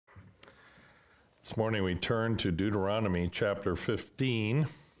This morning we turn to Deuteronomy chapter 15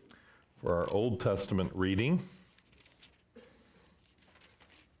 for our Old Testament reading.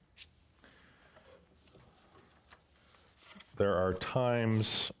 There are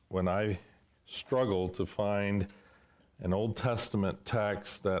times when I struggle to find an Old Testament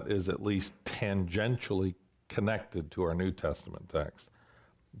text that is at least tangentially connected to our New Testament text.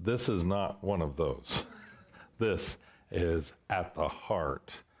 This is not one of those. This is at the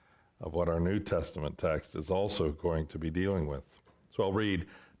heart of what our New Testament text is also going to be dealing with. So I'll read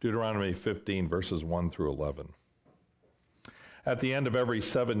Deuteronomy 15, verses 1 through 11. At the end of every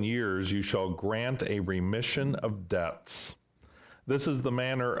 7 years, you shall grant a remission of debts. This is the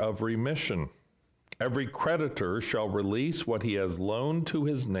manner of remission. Every creditor shall release what he has loaned to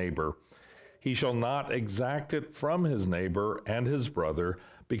his neighbor. He shall not exact it from his neighbor and his brother,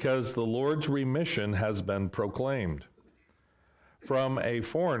 because the Lord's remission has been proclaimed. From a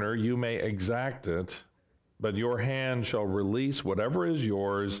foreigner you may exact it, but your hand shall release whatever is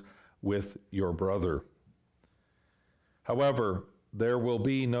yours with your brother. However, there will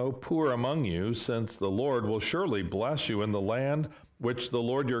be no poor among you, since the Lord will surely bless you in the land which the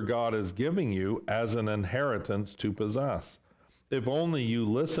Lord your God is giving you as an inheritance to possess. If only you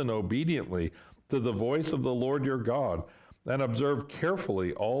listen obediently to the voice of the Lord your God, and observe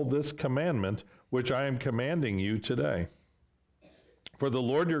carefully all this commandment which I am commanding you today. For the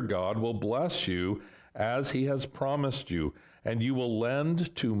Lord your God will bless you as he has promised you, and you will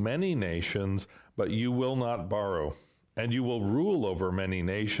lend to many nations, but you will not borrow. And you will rule over many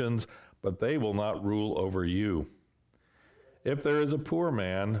nations, but they will not rule over you. If there is a poor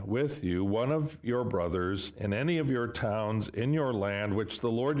man with you, one of your brothers, in any of your towns in your land, which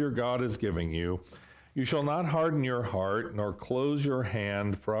the Lord your God is giving you, you shall not harden your heart, nor close your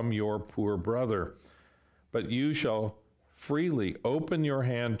hand from your poor brother, but you shall freely open your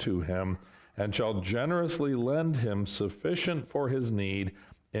hand to him, and shall generously lend him sufficient for his need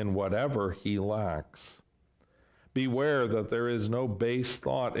in whatever he lacks. Beware that there is no base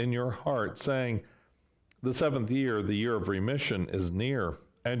thought in your heart, saying, the 7th year, the year of remission, is near,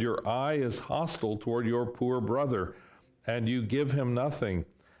 and your eye is hostile toward your poor brother, and you give him nothing.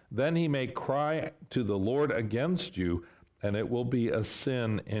 Then he may cry to the Lord against you, and it will be a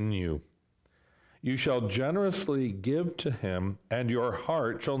sin in you. You shall generously give to him, and your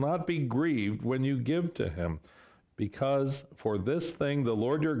heart shall not be grieved when you give to him, because for this thing the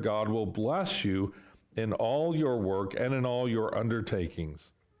Lord your God will bless you in all your work and in all your undertakings.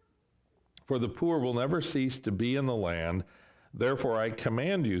 For the poor will never cease to be in the land. Therefore I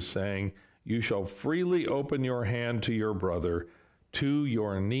command you, saying, you shall freely open your hand to your brother, to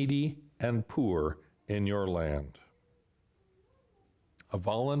your needy and poor in your land. A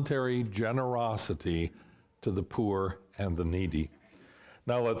voluntary generosity to the poor and the needy.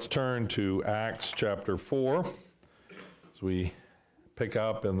 Now let's turn to Acts chapter 4. As we pick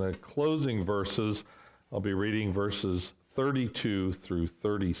up in the closing verses, I'll be reading verses 32 through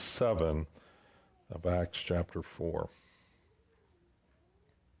 37 of Acts chapter 4.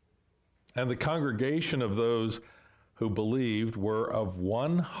 And the congregation of those who believed were of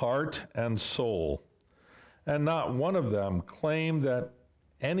one heart and soul, and not one of them claimed that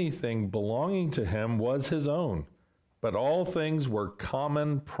anything belonging to him was his own, but all things were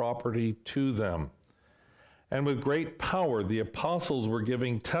common property to them. And with great power the apostles were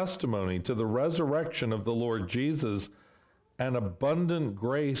giving testimony to the resurrection of the Lord Jesus, and abundant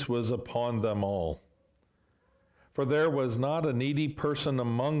grace was upon them all. For there was not a needy person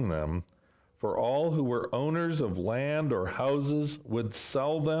among them, for all who were owners of land or houses would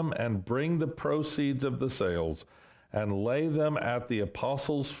sell them and bring the proceeds of the sales and lay them at the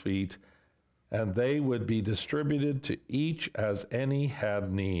apostles' feet, and they would be distributed to each as any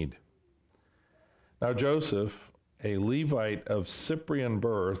had need. Now Joseph, a Levite of Cyprian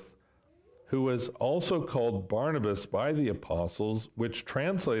birth, who was also called Barnabas by the apostles, which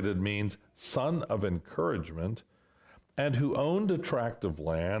translated means son of encouragement, and who owned a tract of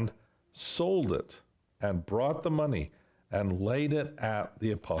land, sold it and brought the money and laid it at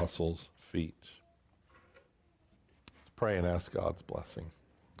the apostles' feet. Let's pray and ask God's blessing.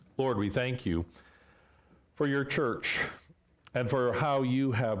 Lord, we thank you for your church and for how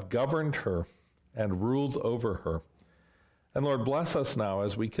you have governed her and ruled over her. And Lord, bless us now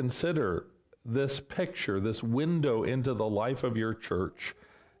as we consider this picture, this window into the life of your church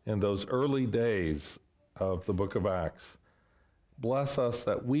in those early days of the book of Acts. Bless us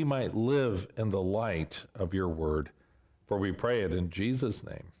that we might live in the light of your word. For we pray it in Jesus'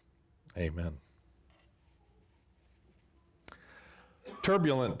 name. Amen.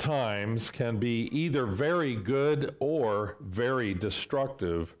 Turbulent times can be either very good or very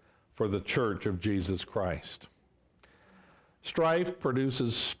destructive for the church of Jesus Christ. Strife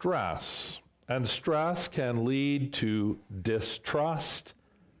produces stress, and stress can lead to distrust,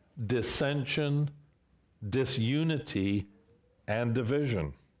 dissension, disunity, and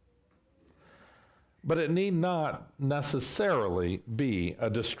division. But it need not necessarily be a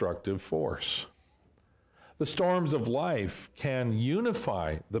destructive force. The storms of life can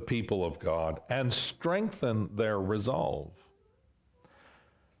unify the people of God and strengthen their resolve.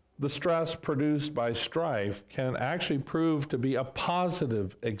 The stress produced by strife can actually prove to be a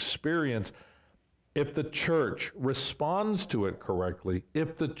positive experience if the church responds to it correctly,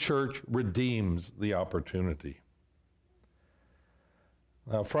 if the church redeems the opportunity.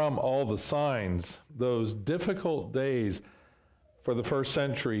 Now, from all the signs, those difficult days for the first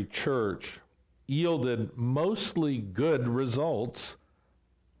century church yielded mostly good results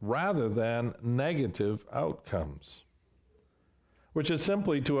rather than negative outcomes, which is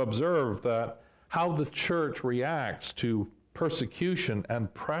simply to observe that how the church reacts to persecution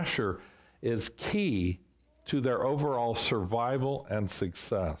and pressure is key to their overall survival and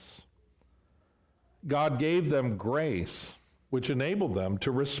success. God gave them grace, which enabled them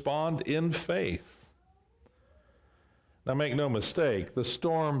to respond in faith. Now, make no mistake, the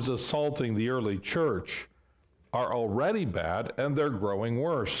storms assaulting the early church are already bad, and they're growing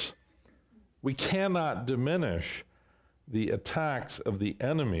worse. We cannot diminish the attacks of the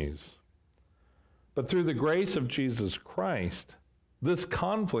enemies. But through the grace of Jesus Christ, this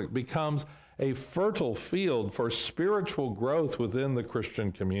conflict becomes a fertile field for spiritual growth within the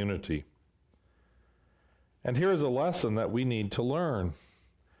Christian community. And here's a lesson that we need to learn.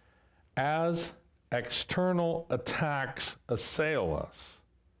 As external attacks assail us,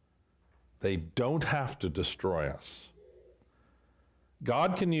 they don't have to destroy us.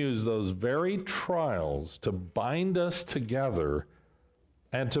 God can use those very trials to bind us together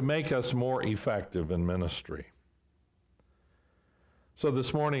and to make us more effective in ministry. So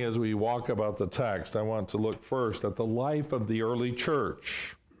this morning, as we walk about the text, I want to look first at the life of the early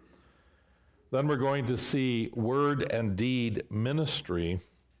church. Then we're going to see word and deed ministry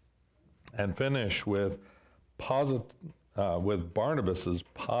and finish with Barnabas's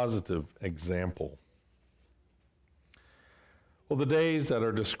positive example. Well, the days that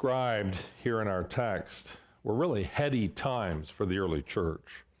are described here in our text were really heady times for the early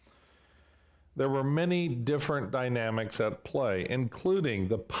church. There were many different dynamics at play, including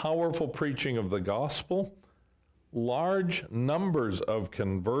the powerful preaching of the gospel, large numbers of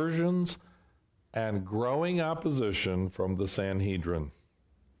conversions, and growing opposition from the Sanhedrin.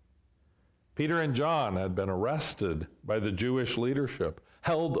 Peter and John had been arrested by the Jewish leadership,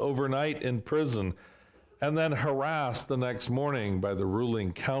 held overnight in prison, and then harassed the next morning by the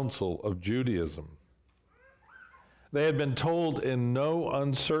ruling council of Judaism. They had been told in no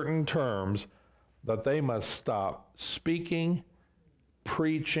uncertain terms that they must stop speaking,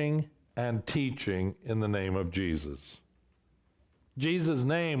 preaching, and teaching in the name of Jesus. Jesus'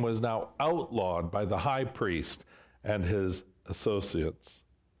 name was now outlawed by the high priest and his associates.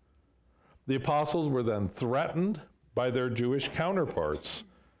 The apostles were then threatened by their Jewish counterparts,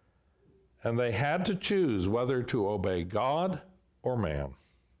 and they had to choose whether to obey God or man.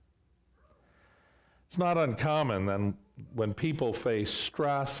 It's not uncommon then when people face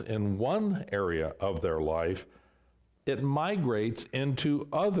stress in one area of their life, it migrates into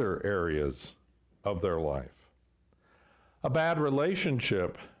other areas of their life. A bad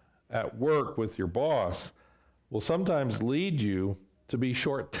relationship at work with your boss will sometimes lead you to be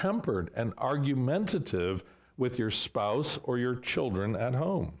short-tempered and argumentative with your spouse or your children at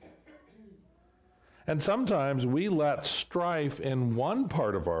home. And sometimes we let strife in one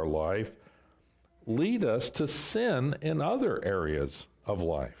part of our life lead us to sin in other areas of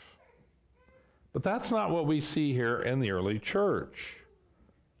life. But that's not what we see here in the early church.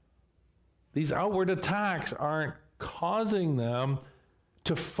 These outward attacks aren't causing them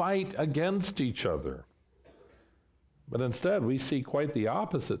to fight against each other. But instead, we see quite the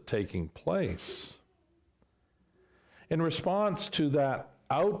opposite taking place. In response to that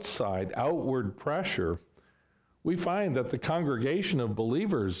outward pressure, we find that the congregation of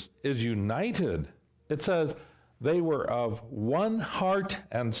believers is united. It says they were of one heart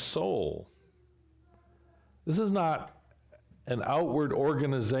and soul. This is not an outward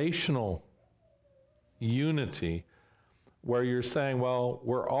organizational unity where you're saying, well,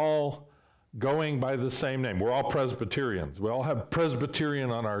 we're all going by the same name. We're all Presbyterians. We all have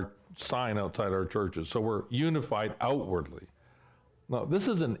Presbyterian on our sign outside our churches, so we're unified outwardly. No, this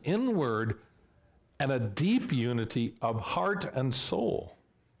is an inward and a deep unity of heart and soul.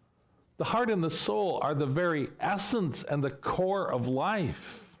 The heart and the soul are the very essence and the core of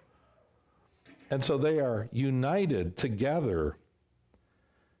life. And so they are united together.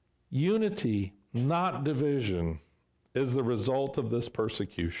 Unity, not division, is the result of this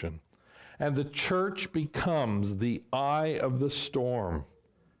persecution. And the church becomes the eye of the storm,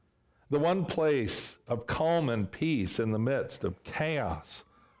 the one place of calm and peace in the midst of chaos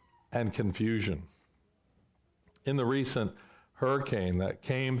and confusion. In the recent hurricane that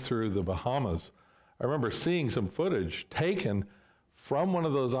came through the Bahamas, I remember seeing some footage taken from one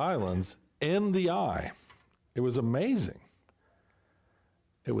of those islands in the eye. It was amazing.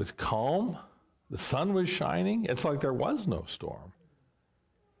 It was calm. The sun was shining. It's like there was no storm.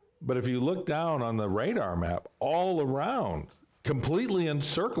 But if you look down on the radar map, all around, completely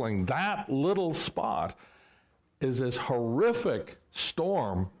encircling that little spot, is this horrific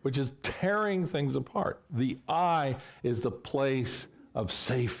storm which is tearing things apart. The eye is the place of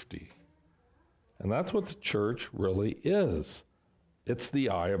safety. And that's what the church really is. It's the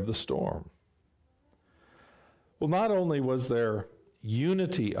eye of the storm. Well, not only was there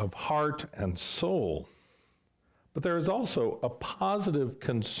unity of heart and soul, but there is also a positive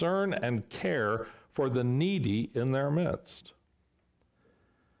concern and care for the needy in their midst.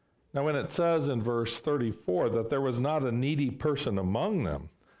 Now, when it says in verse 34 that there was not a needy person among them,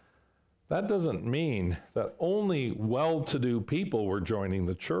 that doesn't mean that only well-to-do people were joining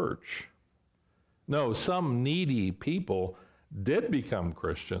the church. No, some needy people did become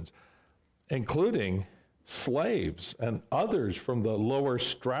Christians, including slaves and others from the lower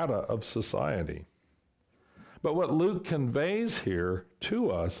strata of society. But what Luke conveys here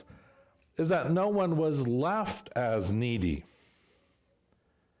to us is that no one was left as needy.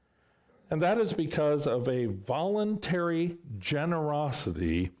 And that is because of a voluntary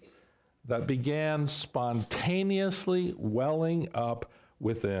generosity that began spontaneously welling up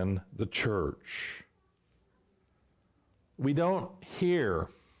within the church. We don't hear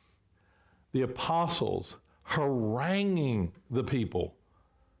the apostles haranguing the people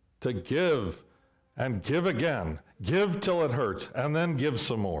to give and give again, give till it hurts, and then give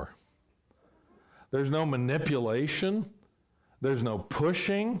some more. There's no manipulation, there's no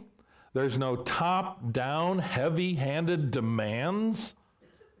pushing, there's no top-down, heavy-handed demands.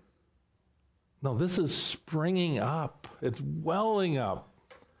 No, this is springing up. It's welling up.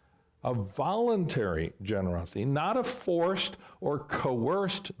 A voluntary generosity, not a forced or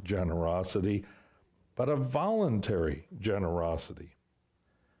coerced generosity, but a voluntary generosity.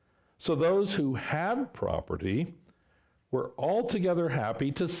 So those who had property were altogether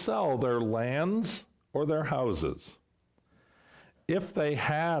happy to sell their lands or their houses. If they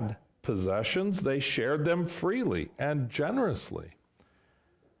had possessions, they shared them freely and generously.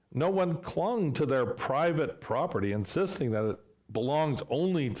 No one clung to their private property, insisting that it belongs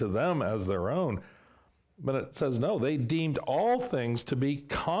only to them as their own. But it says, no, they deemed all things to be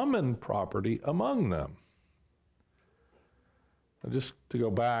common property among them. Now, just to go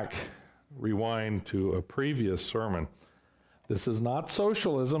back, rewind to a previous sermon, this is not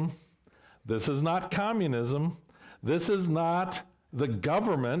socialism. This is not communism. This is not the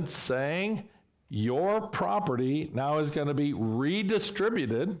government saying your property now is going to be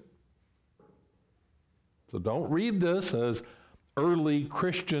redistributed. So don't read this as early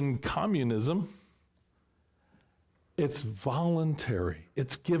Christian communism. It's voluntary.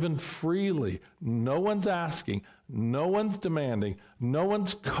 It's given freely. No one's asking. No one's demanding. No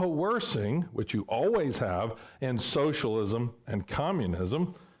one's coercing, which you always have in socialism and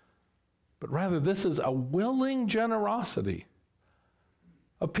communism. But rather, this is a willing generosity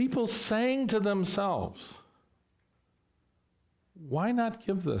of people saying to themselves, why not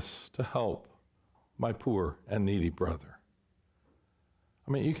give this to help my poor and needy brother?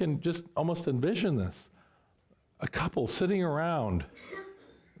 I mean, you can just almost envision this. A couple sitting around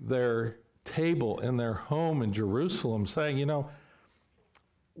their table in their home in Jerusalem saying, you know,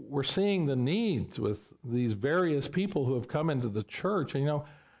 we're seeing the needs with these various people who have come into the church. And, you know,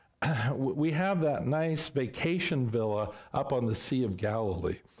 we have that nice vacation villa up on the Sea of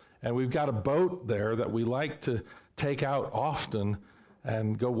Galilee. And we've got a boat there that we like to take out often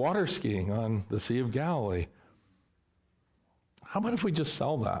and go water skiing on the Sea of Galilee. How about if we just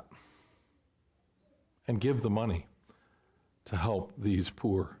sell that and give the money to help these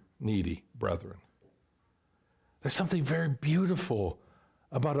poor, needy brethren? There's something very beautiful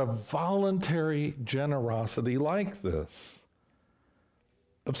about a voluntary generosity like this,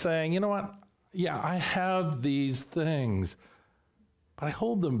 of saying, you know what, yeah, I have these things, but I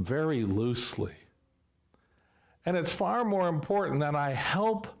hold them very loosely. And it's far more important that I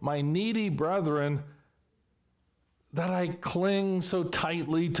help my needy brethren that I cling so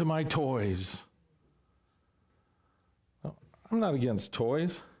tightly to my toys. I'm not against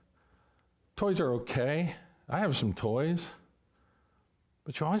toys. Toys are okay. I have some toys.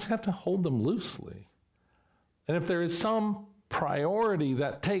 But you always have to hold them loosely. And if there is some priority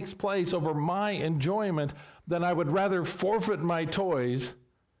that takes place over my enjoyment, then I would rather forfeit my toys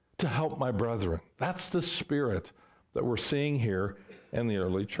to help my brethren. That's the spirit that we're seeing here in the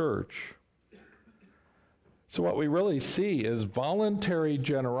early church. So what we really see is voluntary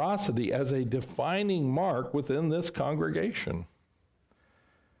generosity as a defining mark within this congregation.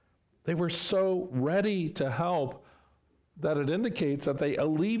 They were so ready to help that it indicates that they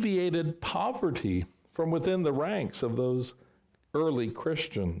alleviated poverty from within the ranks of those early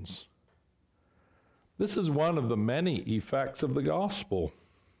Christians. This is one of the many effects of the gospel.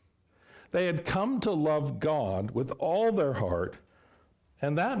 They had come to love God with all their heart,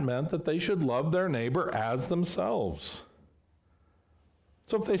 and that meant that they should love their neighbor as themselves.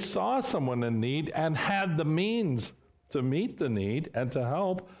 So if they saw someone in need and had the means to meet the need and to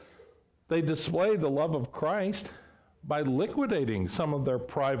help, they displayed the love of Christ by liquidating some of their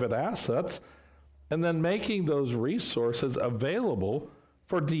private assets and then making those resources available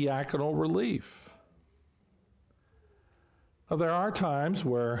for diaconal relief. Now, there are times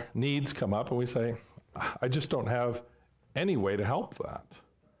where needs come up and we say, I just don't have any way to help that.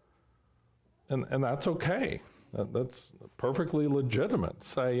 And that's okay. That's perfectly legitimate.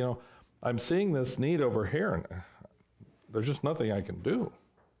 Say, I'm seeing this need over here and there's just nothing I can do.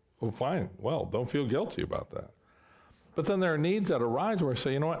 Well, fine. Well, don't feel guilty about that. But then there are needs that arise where I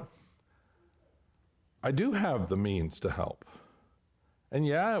say, you know what? I do have the means to help. And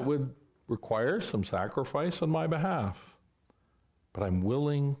yeah, it would require some sacrifice on my behalf. But I'm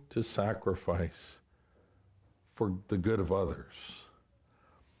willing to sacrifice for the good of others.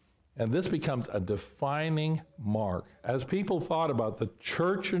 And this becomes a defining mark. As people thought about the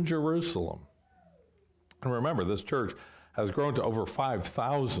church in Jerusalem, and remember, this church has grown to over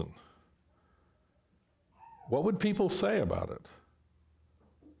 5,000. What would people say about it?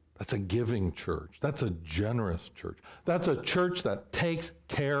 That's a giving church. That's a generous church. That's a church that takes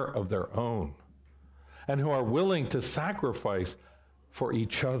care of their own and who are willing to sacrifice for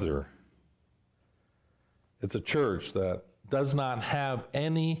each other. It's a church that does not have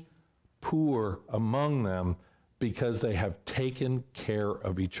any poor among them because they have taken care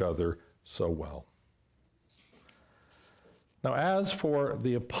of each other so well. Now, as for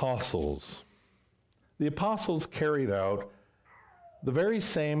the apostles carried out the very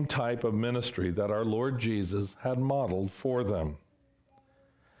same type of ministry that our Lord Jesus had modeled for them.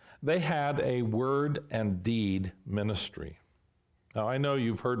 They had a word and deed ministry. Now, I know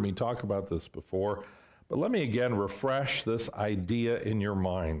you've heard me talk about this before, but let me again refresh this idea in your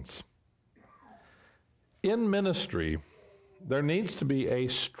minds. In ministry, there needs to be a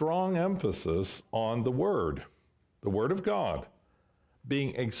strong emphasis on the Word of God,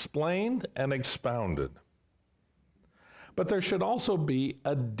 being explained and expounded. But there should also be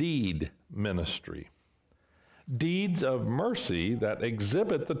a deed ministry. Deeds of mercy that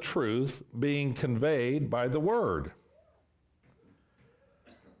exhibit the truth being conveyed by the Word.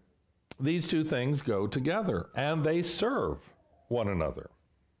 These two things go together, and they serve one another.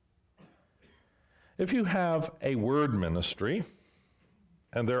 If you have a word ministry,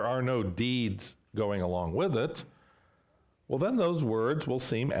 and there are no deeds going along with it, well, then those words will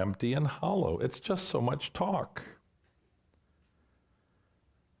seem empty and hollow. It's just so much talk.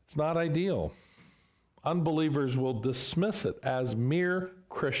 It's not ideal. Unbelievers will dismiss it as mere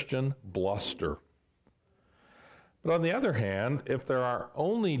Christian bluster. But on the other hand, if there are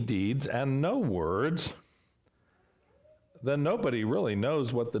only deeds and no words, then nobody really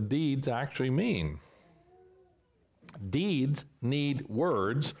knows what the deeds actually mean. Deeds need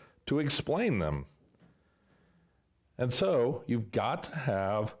words to explain them. And so you've got to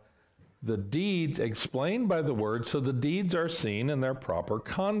have the deeds explained by the word so the deeds are seen in their proper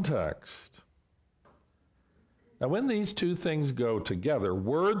context. Now, when these two things go together,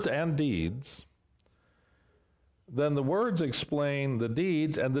 words and deeds, then the words explain the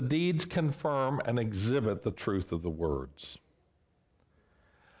deeds, and the deeds confirm and exhibit the truth of the words.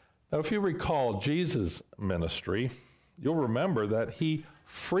 Now, if you recall Jesus' ministry, you'll remember that he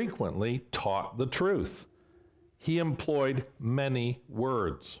frequently taught the truth. He employed many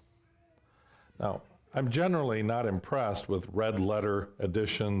words. Now, I'm generally not impressed with red letter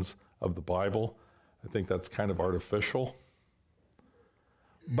editions of the Bible. I think that's kind of artificial.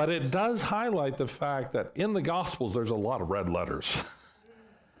 But it does highlight the fact that in the Gospels, there's a lot of red letters.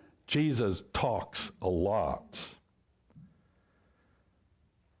 Jesus talks a lot.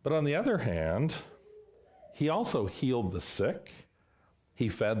 But on the other hand, he also healed the sick. He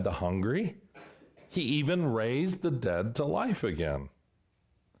fed the hungry. He even raised the dead to life again.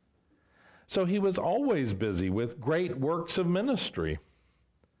 So he was always busy with great works of ministry,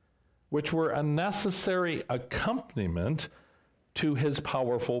 which were a necessary accompaniment to his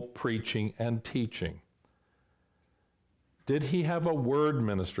powerful preaching and teaching. Did he have a word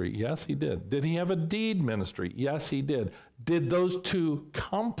ministry? Yes, he did. Did he have a deed ministry? Yes, he did. Did those two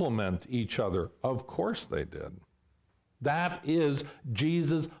complement each other? Of course they did. That is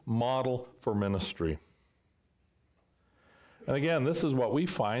Jesus' model for ministry. And again, this is what we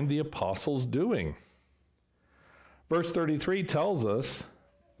find the apostles doing. Verse 33 tells us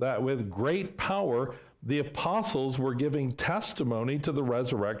that with great power, the apostles were giving testimony to the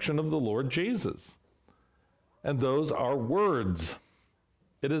resurrection of the Lord Jesus. And those are words.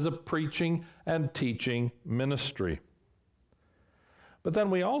 It is a preaching and teaching ministry. But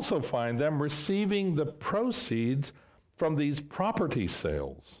then we also find them receiving the proceeds from these property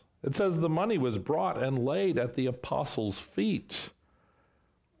sales. It says the money was brought and laid at the apostles' feet,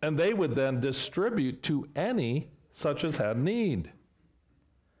 and they would then distribute to any such as had need.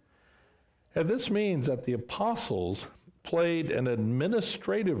 And this means that the apostles played an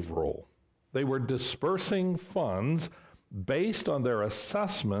administrative role. They were dispersing funds based on their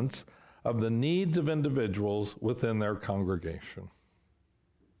assessments of the needs of individuals within their congregation.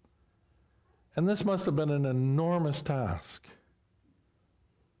 And this must have been an enormous task.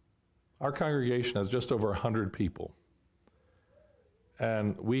 Our congregation has just over 100 people.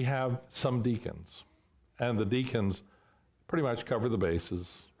 And we have some deacons. And the deacons pretty much cover the bases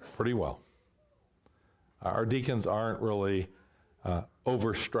pretty well. Our deacons aren't really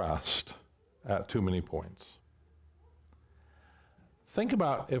overstressed at too many points. Think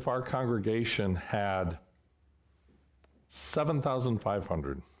about if our congregation had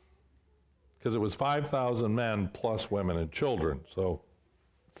 7,500, because it was 5,000 men plus women and children, so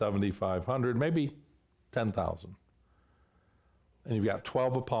 7,500, maybe 10,000. And you've got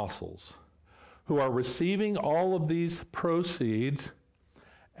 12 apostles who are receiving all of these proceeds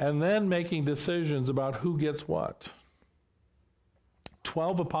and then making decisions about who gets what.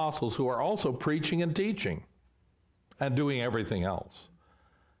 12 apostles who are also preaching and teaching and doing everything else.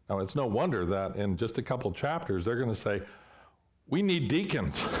 Now, it's no wonder that in just a couple chapters, they're going to say, we need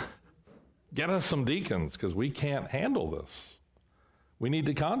deacons. Get us some deacons because we can't handle this. We need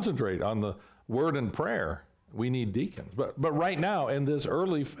to concentrate on the word and prayer. We need deacons. But right now, in this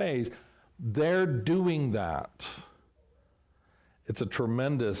early phase, they're doing that. It's a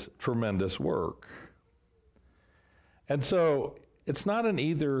tremendous, tremendous work. And so it's not an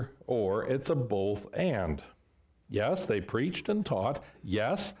either or, it's a both and. Yes, they preached and taught.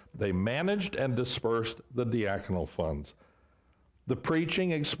 Yes, they managed and dispersed the diaconal funds. The preaching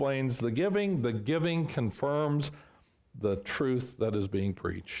explains the giving confirms the truth that is being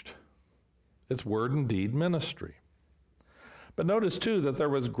preached. It's word and deed ministry. But notice too that there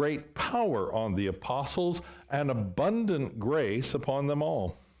was great power on the apostles and abundant grace upon them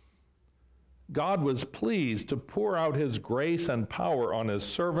all. God was pleased to pour out his grace and power on his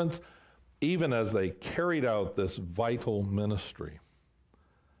servants even as they carried out this vital ministry.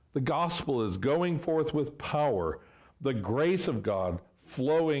 The gospel is going forth with power, the grace of God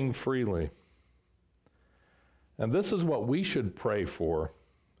flowing freely. And this is what we should pray for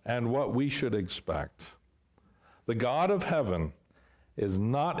and what we should expect. The God of heaven is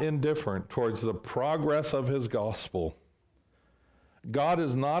not indifferent towards the progress of his gospel. God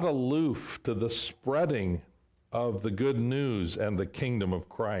is not aloof to the spreading of the good news and the kingdom of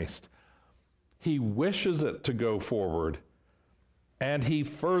Christ. He wishes it to go forward, and he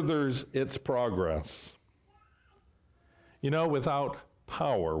furthers its progress. You know, without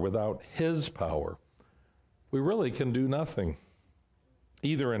power, without his power, we really can do nothing,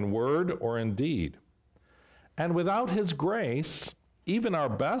 either in word or in deed. And without his grace, even our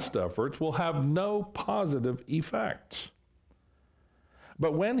best efforts will have no positive effect.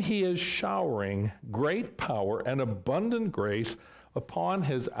 But when he is showering great power and abundant grace upon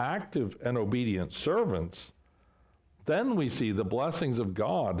his active and obedient servants, then we see the blessings of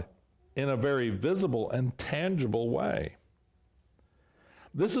God in a very visible and tangible way.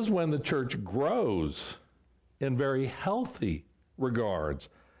 This is when the church grows in very healthy regards,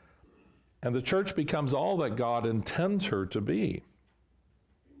 and the church becomes all that God intends her to be.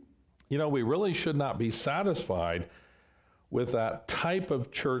 You know, we really should not be satisfied with that type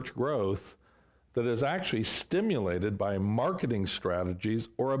of church growth that is actually stimulated by marketing strategies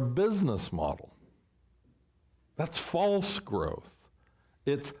or a business model. That's false growth.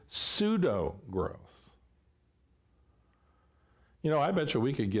 It's pseudo growth. You know, I bet you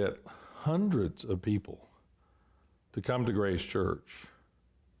we could get hundreds of people to come to Grace Church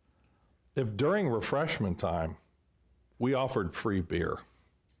if during refreshment time we offered free beer.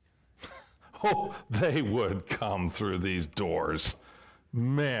 Oh, they would come through these doors.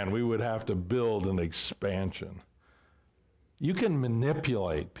 Man, we would have to build an expansion. You can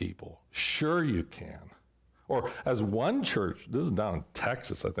manipulate people. Sure you can. Or as one church, this is down in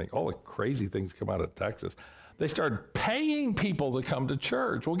Texas, I think, all the crazy things come out of Texas. They started paying people to come to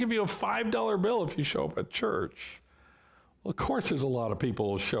church. We'll give you a $5 bill if you show up at church. Well, of course there's a lot of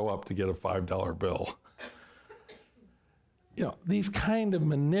people who show up to get a $5 bill. You know, these kind of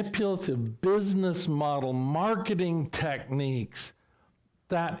manipulative business model marketing techniques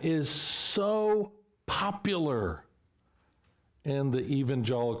that is so popular in the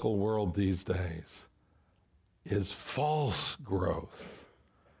evangelical world these days is false growth.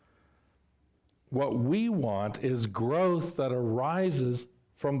 What we want is growth that arises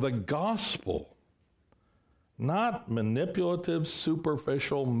from the gospel, not manipulative,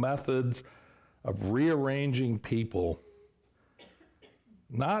 superficial methods of rearranging people,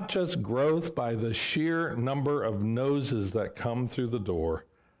 not just growth by the sheer number of noses that come through the door.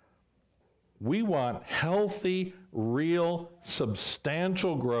 We want healthy, real,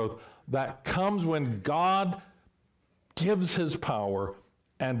 substantial growth that comes when God gives his power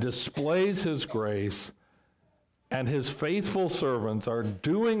and displays his grace, and his faithful servants are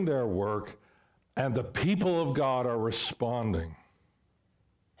doing their work, and the people of God are responding.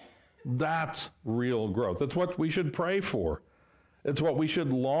 That's real growth. That's what we should pray for. It's what we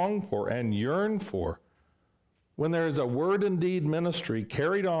should long for and yearn for. When there is a word and deed ministry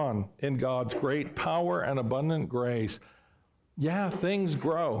carried on in God's great power and abundant grace, yeah, things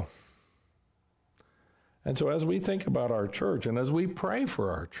grow. And so as we think about our church and as we pray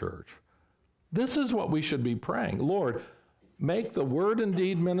for our church, this is what we should be praying. Lord, make the word and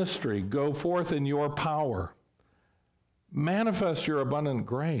deed ministry go forth in your power. Manifest your abundant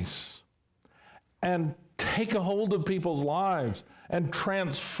grace and take a hold of people's lives and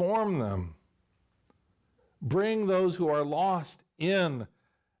transform them. Bring those who are lost in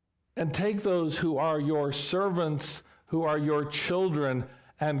and take those who are your servants, who are your children,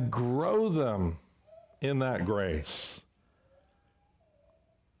 and grow them in that grace.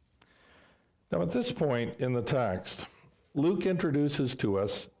 Now, at this point in the text, Luke introduces to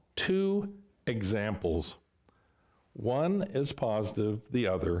us two examples. One is positive, the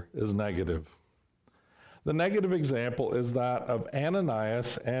other is negative. The negative example is that of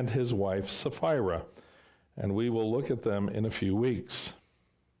Ananias and his wife Sapphira, and we will look at them in a few weeks.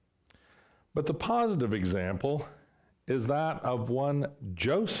 But the positive example is that of one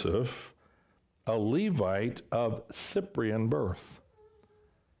Joseph, a Levite of Cyprian birth.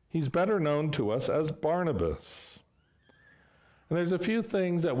 He's better known to us as Barnabas. And there's a few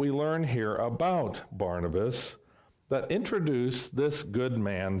things that we learn here about Barnabas that introduce this good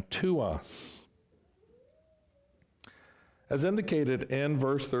man to us. As indicated in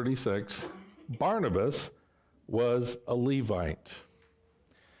verse 36, Barnabas was a Levite.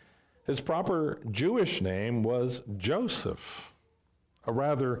 His proper Jewish name was Joseph, a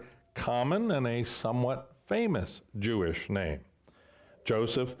rather common and a somewhat famous Jewish name.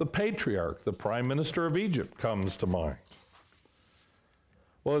 Joseph the Patriarch, the Prime Minister of Egypt, comes to mind.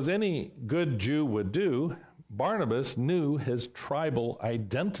 Well, as any good Jew would do, Barnabas knew his tribal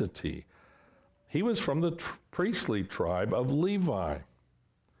identity. He was from the priestly tribe of Levi.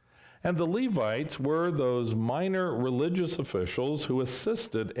 And the Levites were those minor religious officials who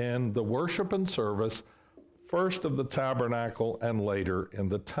assisted in the worship and service, first of the tabernacle and later in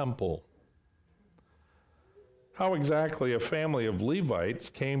the temple. How exactly a family of Levites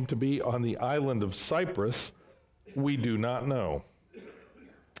came to be on the island of Cyprus, we do not know.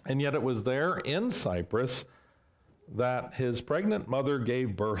 And yet it was there in Cyprus that his pregnant mother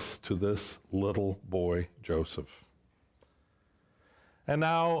gave birth to this little boy, Joseph. And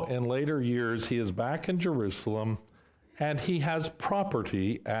now, in later years, he is back in Jerusalem, and he has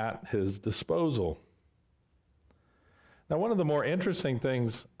property at his disposal. Now, one of the more interesting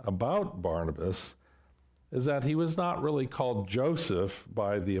things about Barnabas is that he was not really called Joseph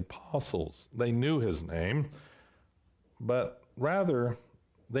by the apostles. They knew his name, but rather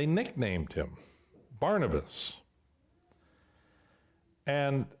they nicknamed him Barnabas.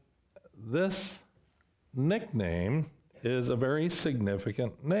 And this nickname is a very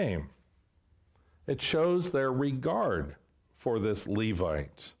significant name. It shows their regard for this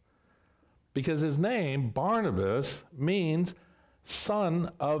Levite, because his name, Barnabas, means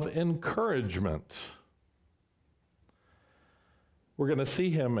son of encouragement. We're going to see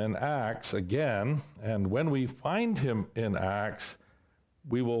him in Acts again, and when we find him in Acts,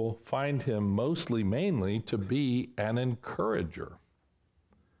 we will find him mainly to be an encourager.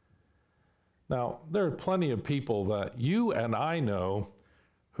 Now, there are plenty of people that you and I know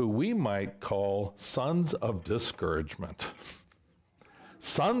who we might call sons of discouragement,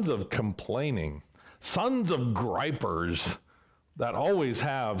 sons of complaining, sons of gripers that always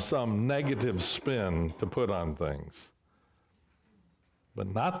have some negative spin to put on things.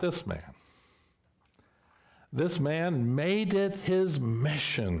 But not this man. This man made it his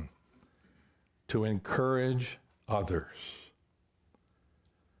mission to encourage others.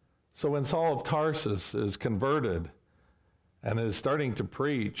 So when Saul of Tarsus is converted and is starting to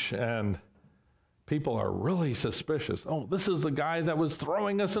preach, and people are really suspicious, oh, this is the guy that was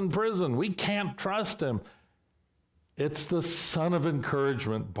throwing us in prison. We can't trust him. It's the son of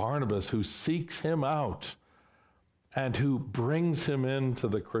encouragement, Barnabas, who seeks him out and who brings him into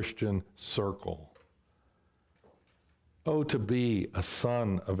the Christian circle. Oh, to be a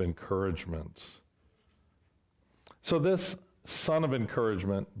son of encouragement. So this son of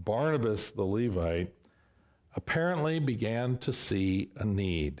encouragement, Barnabas the Levite, apparently began to see a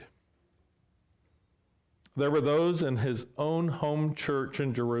need. There were those in his own home church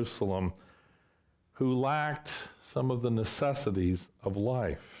in Jerusalem who lacked some of the necessities of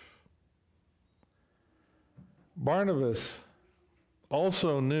life. Barnabas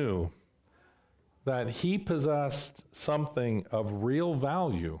also knew that he possessed something of real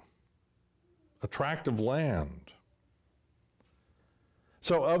value, a tract of land.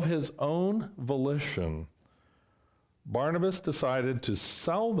 So of his own volition, Barnabas decided to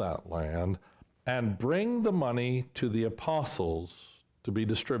sell that land and bring the money to the apostles to be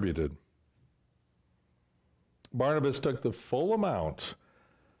distributed. Barnabas took the full amount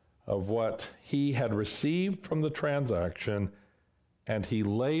of what he had received from the transaction and he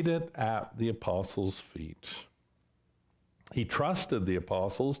laid it at the apostles' feet. He trusted the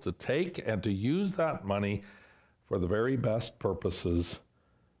apostles to take and to use that money for the very best purposes.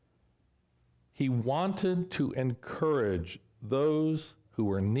 He wanted to encourage those who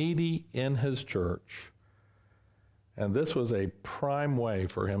were needy in his church, and this was a prime way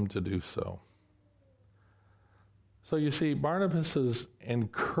for him to do so. So you see, Barnabas's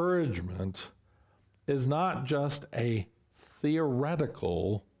encouragement is not just a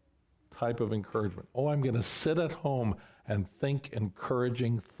theoretical type of encouragement. Oh, I'm going to sit at home and think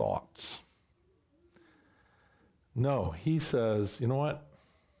encouraging thoughts. No, he says, you know what?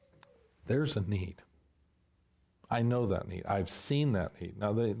 There's a need. I know that need. I've seen that need.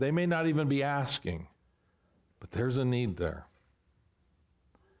 Now, they may not even be asking, but there's a need there.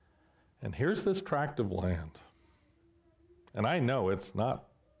 And here's this tract of land. And I know it's not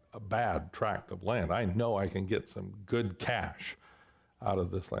a bad tract of land. I know I can get some good cash out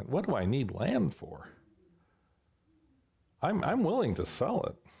of this land. What do I need land for? I'm willing to sell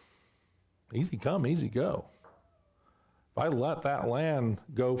it. Easy come, easy go. If I let that land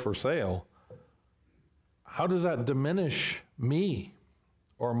go for sale, how does that diminish me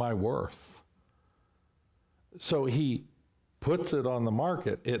or my worth? So he puts it on the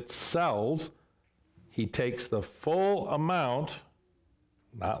market. It sells. He takes the full amount,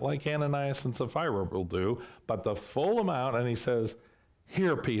 not like Ananias and Sapphira will do, but the full amount, and he says,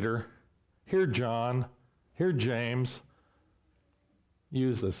 here, Peter, here, John, here, James,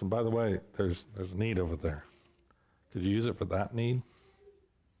 use this. And by the way, there's a need over there. Could you use it for that need?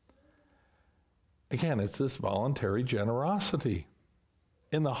 Again, it's this voluntary generosity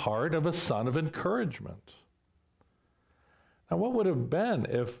in the heart of a son of encouragement. Now, what would have been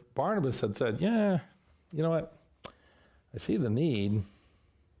if Barnabas had said, yeah, you know what? I see the need,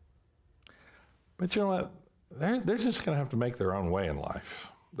 but you know what? They're just going to have to make their own way in life.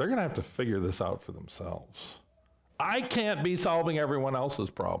 They're going to have to figure this out for themselves. I can't be solving everyone else's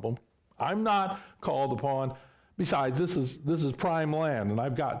problem. I'm not called upon. Besides, this is prime land, and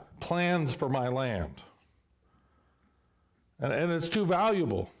I've got plans for my land. And it's too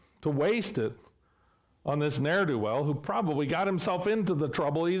valuable to waste it on this ne'er-do-well who probably got himself into the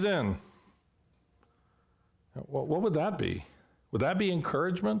trouble he's in. What would that be? Would that be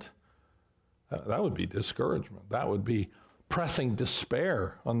encouragement? That would be discouragement. That would be pressing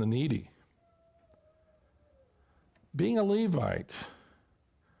despair on the needy. Being a Levite,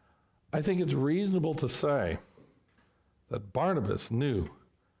 I think it's reasonable to say that Barnabas knew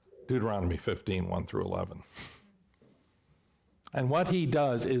Deuteronomy 15, 1 through 11. And what he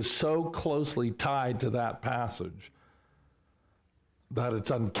does is so closely tied to that passage that it's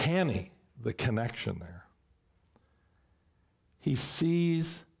uncanny, the connection there. He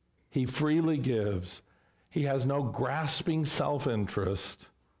sees, he freely gives, he has no grasping self-interest,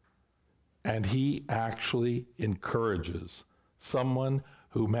 and he actually encourages someone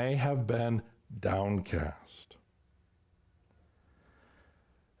who may have been downcast.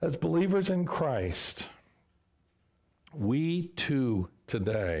 As believers in Christ, we too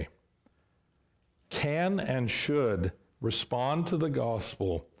today can and should respond to the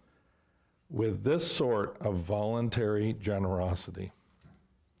gospel with this sort of voluntary generosity.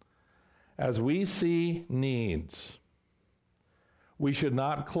 As we see needs, we should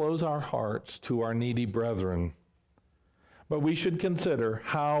not close our hearts to our needy brethren, but we should consider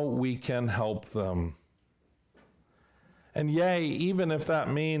how we can help them. And yea, even if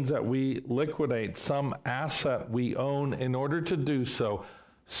that means that we liquidate some asset we own in order to do so,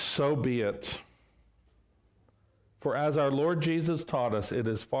 so be it. For as our Lord Jesus taught us, it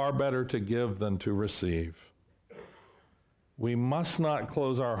is far better to give than to receive. We must not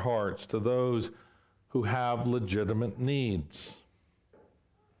close our hearts to those who have legitimate needs.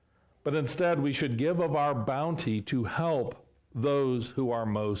 But instead, we should give of our bounty to help those who are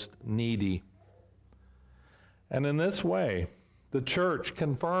most needy. And in this way, the church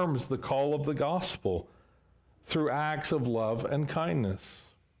confirms the call of the gospel through acts of love and kindness.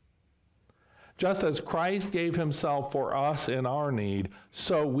 Just as Christ gave himself for us in our need,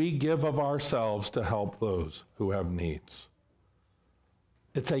 so we give of ourselves to help those who have needs.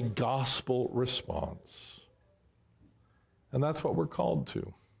 It's a gospel response. And that's what we're called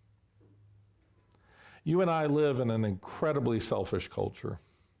to. You and I live in an incredibly selfish culture.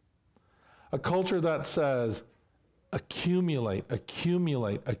 A culture that says, accumulate,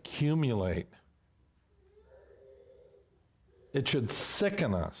 accumulate, accumulate. It should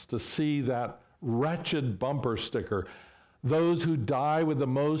sicken us to see that wretched bumper sticker, those who die with the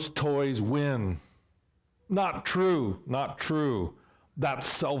most toys win. Not true, not true. That's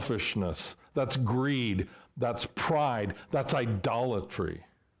selfishness, that's greed, that's pride, that's idolatry.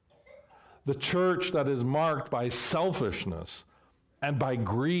 The church that is marked by selfishness and by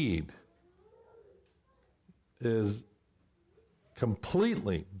greed is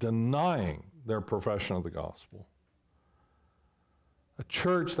completely denying their profession of the gospel. A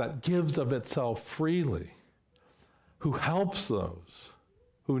church that gives of itself freely, who helps those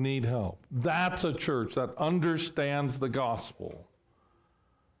who need help. That's a church that understands the gospel,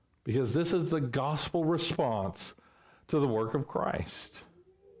 because this is the gospel response to the work of Christ.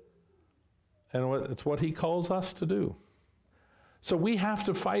 And it's what he calls us to do. So we have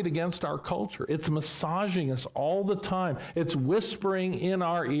to fight against our culture. It's massaging us all the time. It's whispering in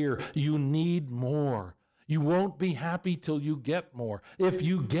our ear, you need more. You won't be happy till you get more. If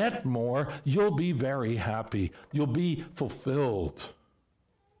you get more, you'll be very happy. You'll be fulfilled.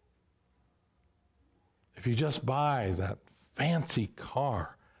 If you just buy that fancy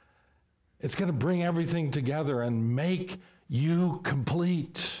car, it's going to bring everything together and make you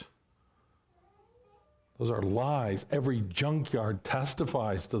complete. Those are lies. Every junkyard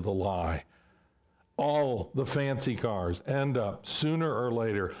testifies to the lie. All the fancy cars end up sooner or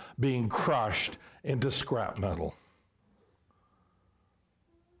later being crushed into scrap metal.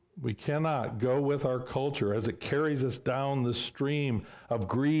 We cannot go with our culture as it carries us down the stream of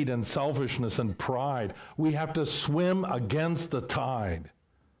greed and selfishness and pride. We have to swim against the tide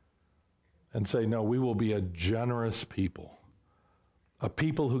and say, no, we will be a generous people. A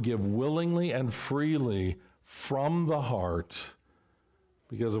people who give willingly and freely from the heart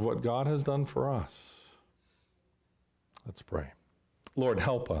because of what God has done for us. Let's pray. Lord,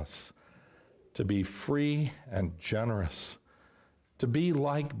 help us to be free and generous, to be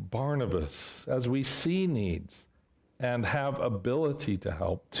like Barnabas as we see needs and have ability to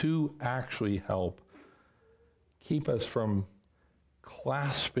help, to actually help. Keep us from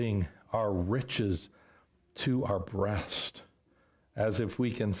clasping our riches to our breast, as if we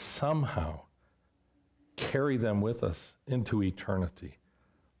can somehow carry them with us into eternity.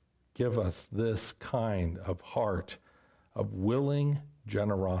 Give us this kind of heart of willing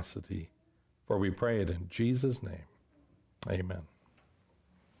generosity, for we pray it in Jesus' name. Amen.